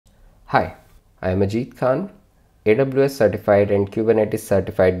Hi, I am Ajit Khan, AWS certified and Kubernetes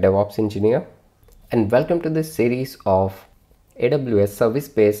certified DevOps engineer, and welcome to this series of AWS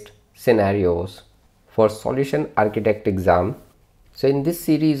service-based scenarios for Solution Architect exam. So in this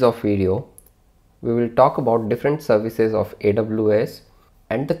series of video, we will talk about different services of AWS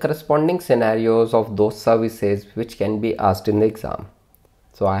and the corresponding scenarios of those services which can be asked in the exam.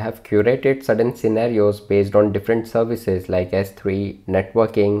 So I have curated certain scenarios based on different services like S3,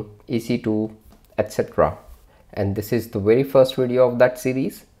 networking, EC2, etc. And this is the very first video of that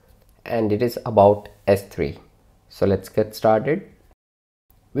series and it is about S3. So let's get started.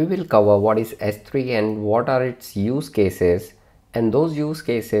 We will cover what is S3 and what are its use cases, and those use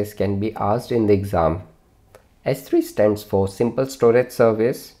cases can be asked in the exam. S3 stands for Simple Storage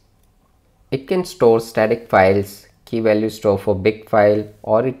Service. It can store static files, key value store for big file,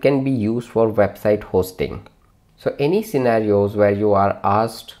 or it can be used for website hosting. So any scenarios where you are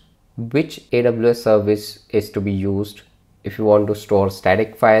asked which AWS service is to be used, if you want to store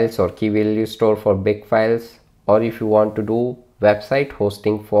static files or key value store for big files, or if you want to do website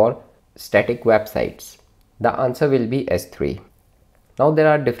hosting for static websites, the answer will be S3. Now there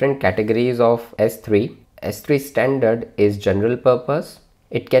are different categories of S3. S3 standard is general purpose.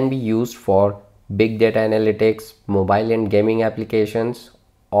 It can be used for big data analytics, mobile and gaming applications,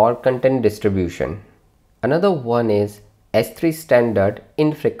 or content distribution. Another one is S3 standard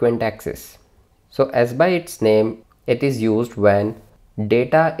infrequent access. So as by its name, it is used when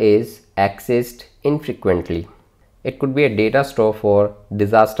data is accessed infrequently. It could be a data store for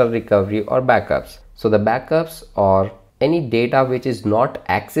disaster recovery or backups. So the backups or any data which is not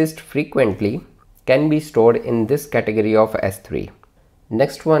accessed frequently can be stored in this category of S3.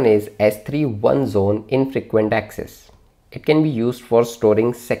 Next one is S3 one zone infrequent access. It can be used for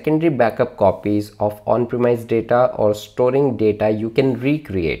storing secondary backup copies of on-premise data or storing data you can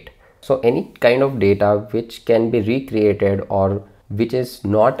recreate. So any kind of data which can be recreated or which is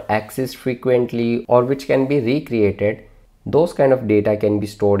not accessed frequently or which can be recreated, those kind of data can be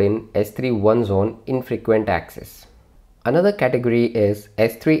stored in S3 one zone infrequent access. Another category is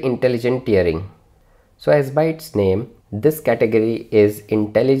S3 intelligent tiering. So as by its name, this category is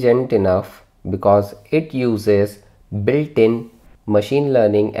intelligent enough because it uses built-in machine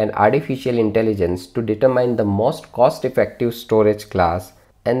learning and artificial intelligence to determine the most cost-effective storage class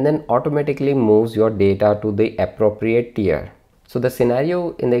and then automatically moves your data to the appropriate tier. So the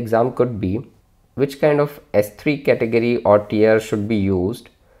scenario in the exam could be which kind of S3 category or tier should be used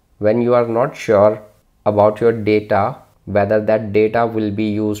when you are not sure about your data, whether that data will be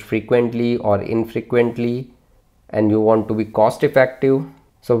used frequently or infrequently, and you want to be cost effective.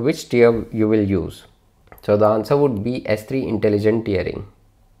 So which tier you will use? So the answer would be S3 intelligent tiering.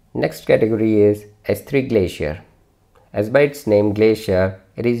 Next category is S3 glacier. As by its name glacier,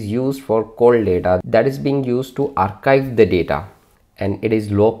 it is used for cold data that is being used to archive the data, and it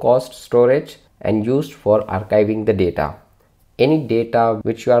is low cost storage and used for archiving the data. Any data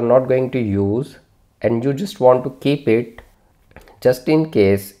which you are not going to use and you just want to keep it just in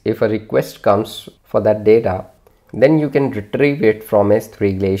case if a request comes for that data, then you can retrieve it from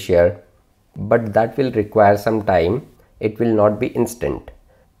S3 glacier, but that will require some time. It will not be instant.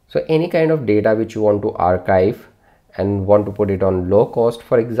 So any kind of data which you want to archive and want to put it on low cost,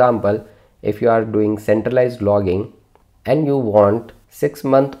 for example, if you are doing centralized logging and you want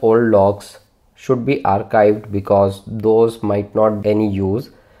 6-month-old logs should be archived because those might not be any use,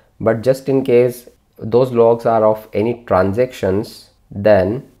 but just in case those logs are of any transactions,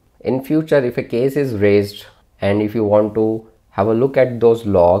 then in future if a case is raised and if you want to have a look at those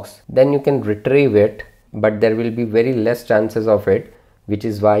logs, then you can retrieve it, but there will be very less chances of it, which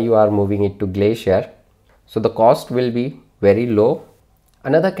is why you are moving it to glacier. So the cost will be very low.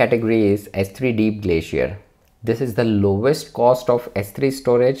 Another category is S3 deep glacier. This is the lowest cost of S3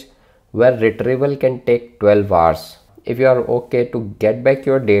 storage where retrieval can take 12 hours. If you are okay to get back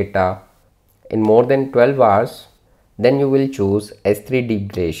your data in more than 12 hours, then you will choose S3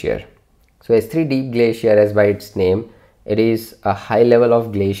 deep glacier. So S3 deep glacier, as by its name, it is a high level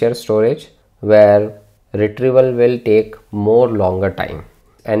of glacier storage where retrieval will take more longer time,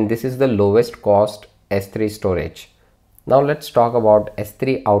 and this is the lowest cost S3 storage. Now let's talk about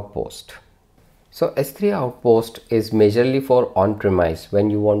S3 outpost. So S3 outpost is majorly for on-premise when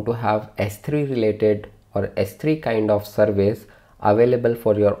you want to have S3 related or S3 kind of service available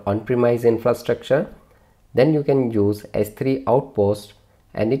for your on-premise infrastructure. Then you can use S3 outpost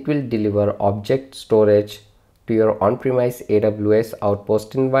and it will deliver object storage to your on-premise AWS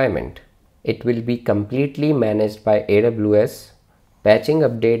outpost environment. It will be completely managed by AWS. Patching,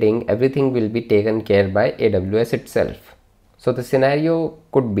 updating, everything will be taken care by AWS itself. So the scenario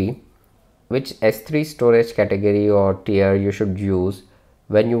could be which S3 storage category or tier you should use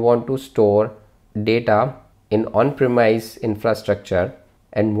when you want to store data in on-premise infrastructure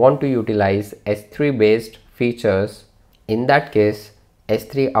and want to utilize S3 based features. In that case,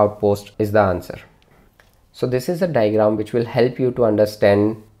 S3 Outpost is the answer. So this is a diagram which will help you to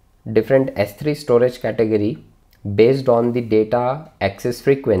understand different S3 storage category based on the data access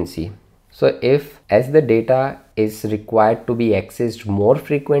frequency. So if as the data is required to be accessed more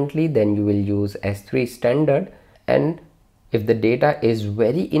frequently, then you will use S3 standard, and if the data is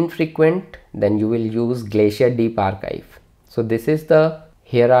very infrequent, then you will use Glacier Deep Archive. So this is the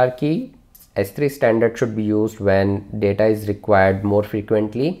hierarchy. S3 standard should be used when data is required more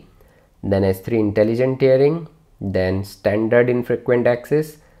frequently, then S3 intelligent tiering, then standard infrequent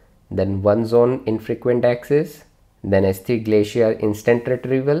access, then one zone infrequent access, then S3 Glacier instant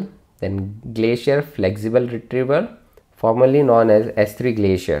retrieval, then Glacier flexible retrieval, formerly known as S3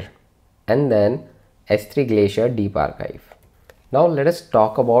 Glacier, and then S3 Glacier Deep Archive. Now let us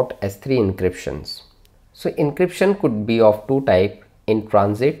talk about S3 encryptions. So encryption could be of two types, in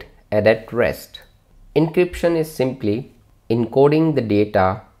transit and at rest. Encryption is simply encoding the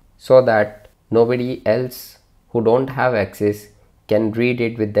data so that nobody else who don't have access can read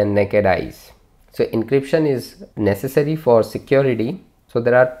it with their naked eyes. So encryption is necessary for security. So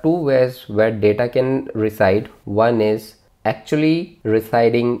there are two ways where data can reside. One is actually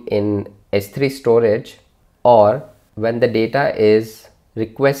residing in S3 storage, or when the data is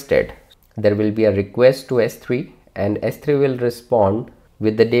requested, there will be a request to S3 and S3 will respond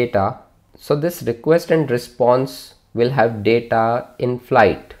with the data. So this request and response will have data in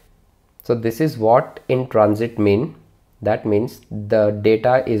flight. So this is what in transit mean. That means the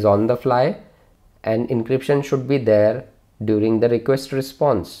data is on the fly and encryption should be there during the request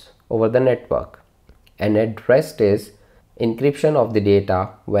response over the network. And at rest is encryption of the data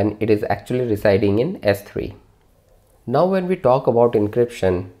when it is actually residing in S3. Now when we talk about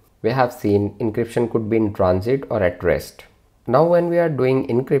encryption, we have seen encryption could be in transit or at rest. Now when we are doing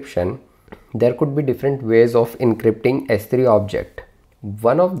encryption, there could be different ways of encrypting S3 object.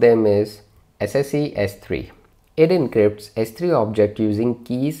 One of them is SSE S3. It encrypts S3 object using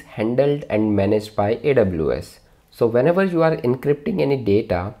keys handled and managed by AWS. So whenever you are encrypting any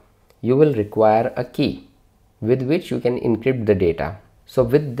data, you will require a key with which you can encrypt the data. So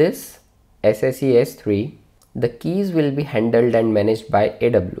with this SSE S3, the keys will be handled and managed by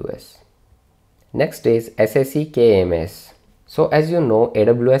AWS. Next is SSE KMS. So as you know,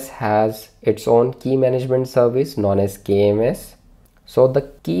 AWS has its own key management service known as KMS. So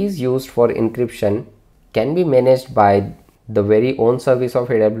the keys used for encryption can be managed by the very own service of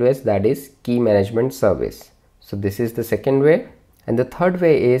AWS, that is key management service. So this is the second way. And the third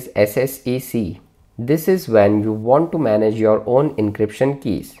way is SSEC. This is when you want to manage your own encryption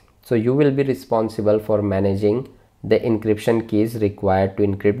keys. So you will be responsible for managing the encryption keys required to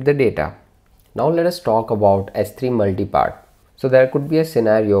encrypt the data. Now let us talk about S3 multipart. So there could be a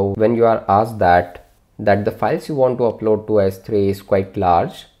scenario when you are asked that the files you want to upload to S3 is quite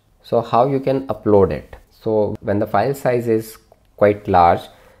large. So how you can upload it? So when the file size is quite large,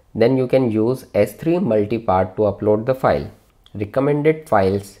 then you can use S3 multipart to upload the file. Recommended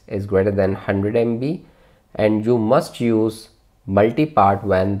files is greater than 100 MB and you must use multipart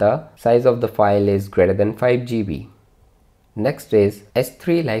when the size of the file is greater than 5 GB. Next is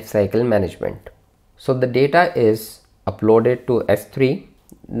S3 lifecycle management. So the data is uploaded to S3.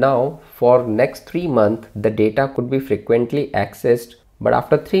 Now for next 3 months, the data could be frequently accessed, but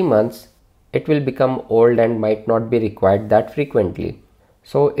after 3 months, it will become old and might not be required that frequently.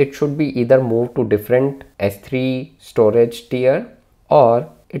 So it should be either moved to different S3 storage tier or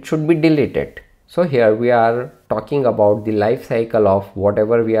it should be deleted. So here we are talking about the life cycle of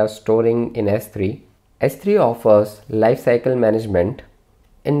whatever we are storing in S3. S3 offers life cycle management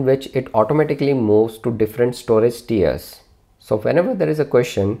in which it automatically moves to different storage tiers. So whenever there is a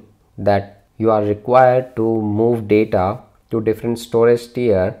question that you are required to move data to different storage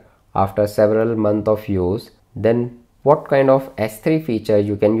tier after several months of use, then what kind of S3 feature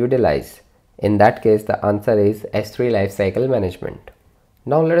you can utilize? In that case, the answer is S3 lifecycle management.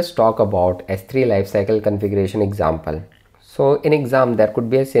 Now let us talk about S3 lifecycle configuration example. So in exam, there could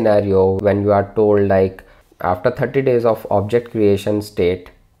be a scenario when you are told like after 30 days of object creation state,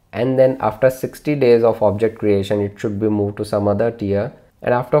 and then after 60 days of object creation, it should be moved to some other tier,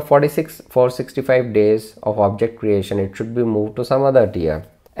 and after 65 days of object creation, it should be moved to some other tier,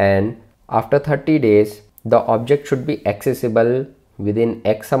 and after 30 days, the object should be accessible within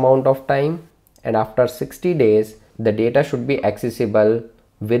X amount of time, and after 60 days, the data should be accessible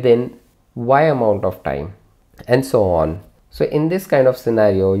within Y amount of time, and so on. So in this kind of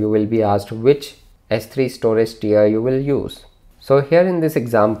scenario, you will be asked which S3 storage tier you will use. So here in this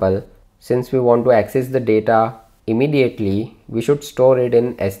example, since we want to access the data immediately, we should store it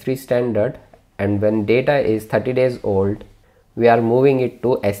in S3 standard, and when data is 30 days old, we are moving it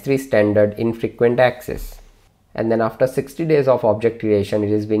to S3 standard infrequent access. And then after 60 days of object creation,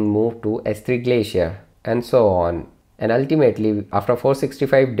 it is being moved to S3 glacier, and so on. And ultimately, after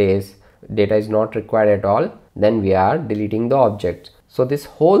 465 days, data is not required at all, then we are deleting the object. So this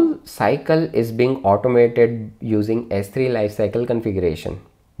whole cycle is being automated using S3 lifecycle configuration,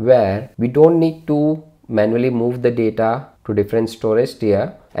 where we don't need to manually move the data to different storage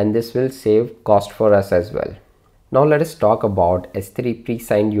tier, and this will save cost for us as well. Now let us talk about S3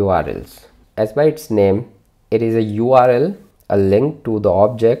 pre-signed URLs. As by its name, it is a URL, a link to the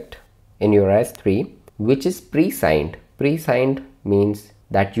object in your S3, which is pre-signed. Pre-signed means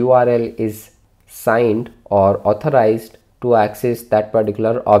that URL is signed or authorized to access that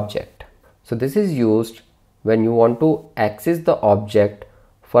particular object. So this is used when you want to access the object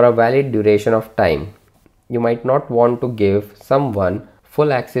for a valid duration of time. You might not want to give someone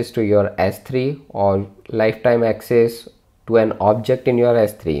full access to your S3 or lifetime access to an object in your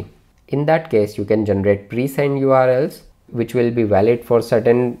S3. In that case, you can generate pre-signed URLs which will be valid for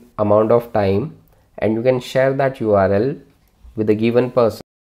certain amount of time, and you can share that URL with a given person.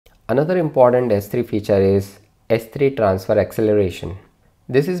 Another important S3 feature is S3 transfer acceleration.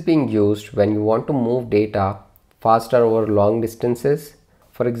 This is being used when you want to move data faster over long distances.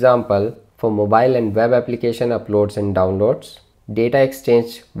 For example, for mobile and web application uploads and downloads, data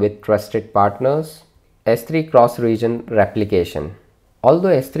exchange with trusted partners, S3 cross-region replication. Although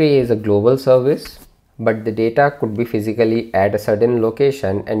S3 is a global service, but the data could be physically at a certain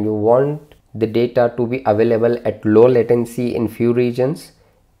location and you want the data to be available at low latency in few regions,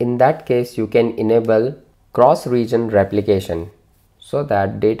 in that case you can enable cross-region replication so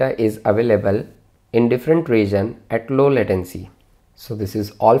that data is available in different regions at low latency. So this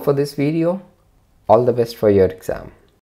is all for this video. All the best for your exam.